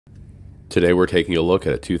Today we're taking a look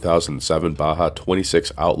at a 2007 Baja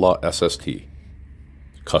 26 Outlaw SST.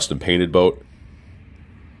 Custom painted boat.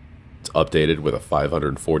 It's updated with a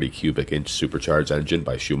 540 cubic inch supercharged engine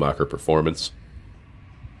by Schumacher Performance.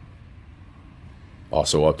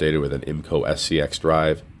 Also updated with an IMCO SCX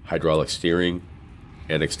drive, hydraulic steering,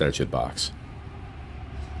 and extension box.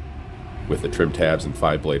 With the trim tabs and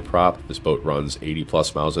 5-blade prop, this boat runs 80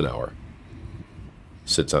 plus miles an hour.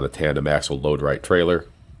 Sits on a tandem axle load right trailer.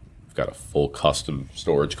 We've got a full custom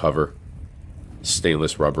storage cover,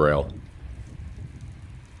 stainless rub rail,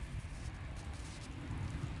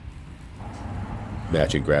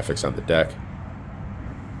 matching graphics on the deck,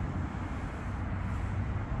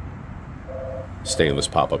 stainless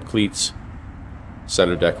pop-up cleats,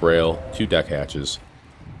 center deck rail, 2 deck hatches,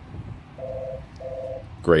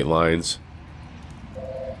 great lines,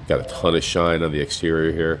 got a ton of shine on the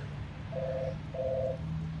exterior here.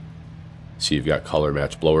 So you've got color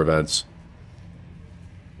match blower vents.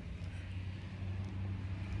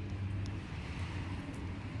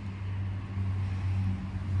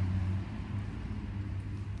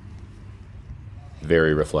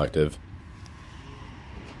 Very reflective.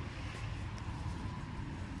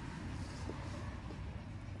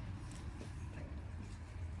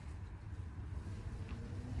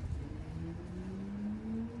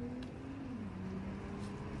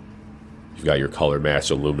 You've got your color matched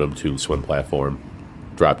aluminum tube swim platform,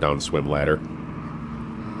 drop down swim ladder,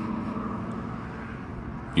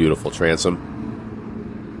 beautiful transom,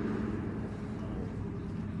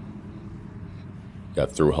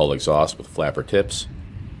 got through hull exhaust with flapper tips.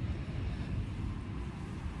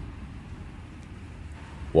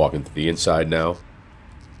 Walking to the inside now.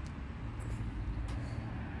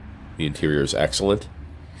 The interior is excellent.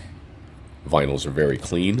 Vinyls are very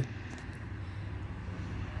clean.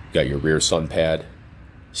 Got your rear sun pad,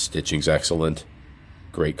 stitching's excellent,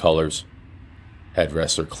 great colors,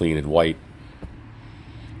 headrests are clean and white,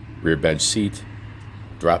 rear bench seat,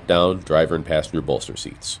 drop down driver and passenger bolster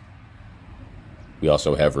seats. We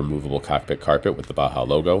also have removable cockpit carpet with the Baja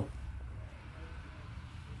logo.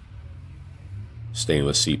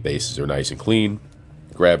 Stainless seat bases are nice and clean,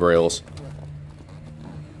 grab rails,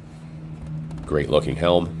 great looking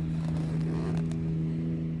helm.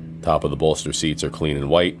 Top of the bolster seats are clean and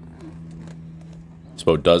white. This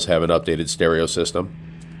boat does have an updated stereo system.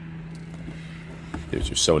 There's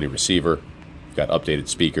your Sony receiver. Got updated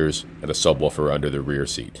speakers and a subwoofer under the rear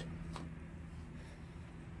seat.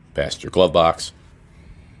 Passenger glove box.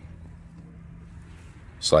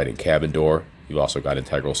 Sliding cabin door. You've also got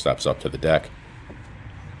integral steps up to the deck.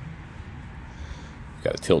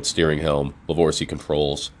 Got a tilt steering helm, Livorsi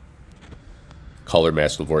controls, color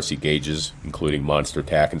matched Livorsi gauges, including monster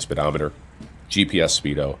tach and speedometer, GPS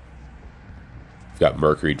speedo. We've got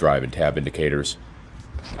Mercury drive and tab indicators.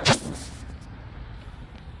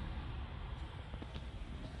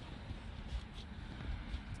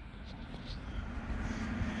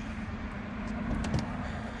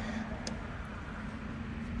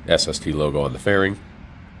 SST logo on the fairing.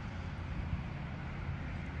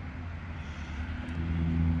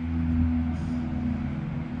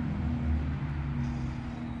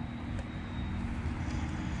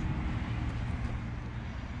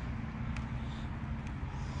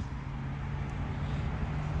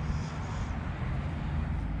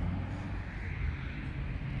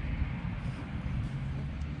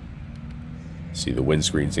 See the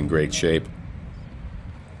windscreen's in great shape.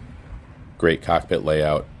 Great cockpit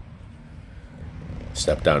layout.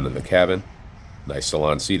 Step down in the cabin. Nice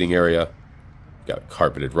salon seating area. Got a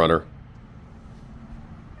carpeted runner.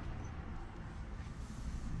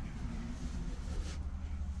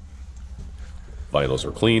 Vinyls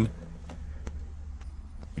are clean.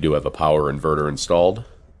 We do have a power inverter installed.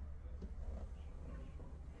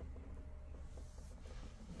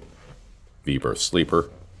 V-berth sleeper.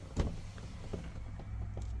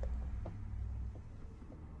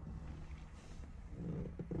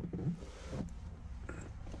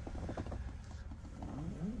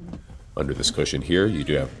 Under this cushion here, you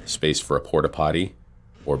do have space for a porta potty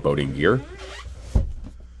or boating gear.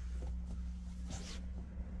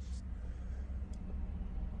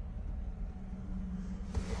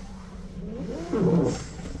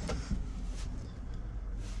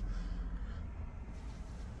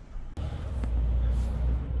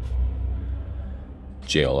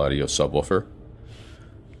 JL audio subwoofer.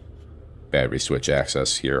 Battery switch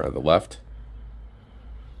access here on the left.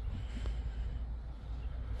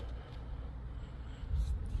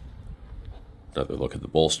 Another look at the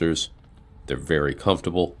bolsters. They're very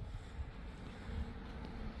comfortable.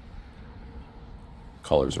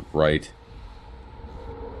 Colors are bright.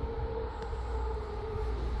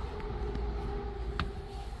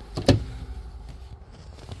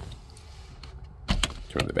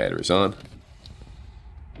 the batteries on.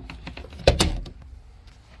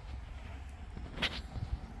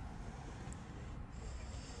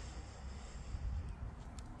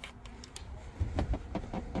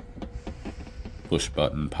 Push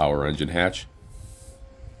button power engine hatch.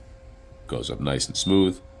 Goes up nice and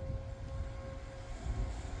smooth.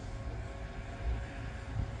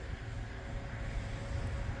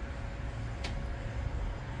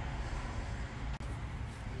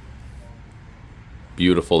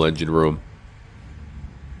 Beautiful engine room.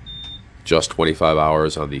 Just 25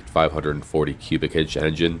 hours on the 540 cubic inch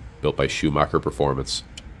engine built by Schumacher Performance.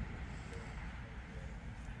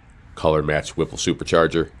 Color matched Whipple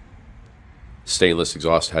Supercharger. Stainless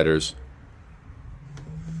exhaust headers.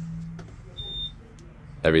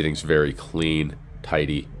 Everything's very clean,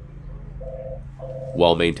 tidy,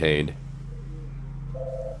 well maintained.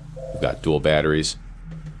 We've got dual batteries,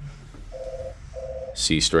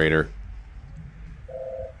 C strainer.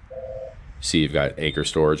 See, you've got anchor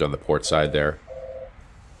storage on the port side there.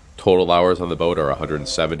 Total hours on the boat are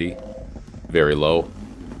 170, very low.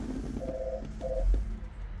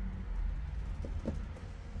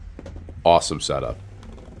 Awesome setup.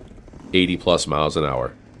 80 plus miles an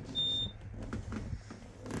hour.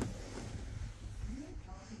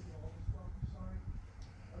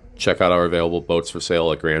 Check out our available boats for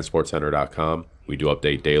sale at grandsportscenter.com. We do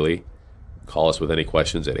update daily. Call us with any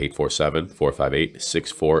questions at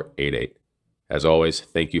 847-458-6488. As always,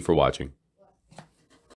 thank you for watching.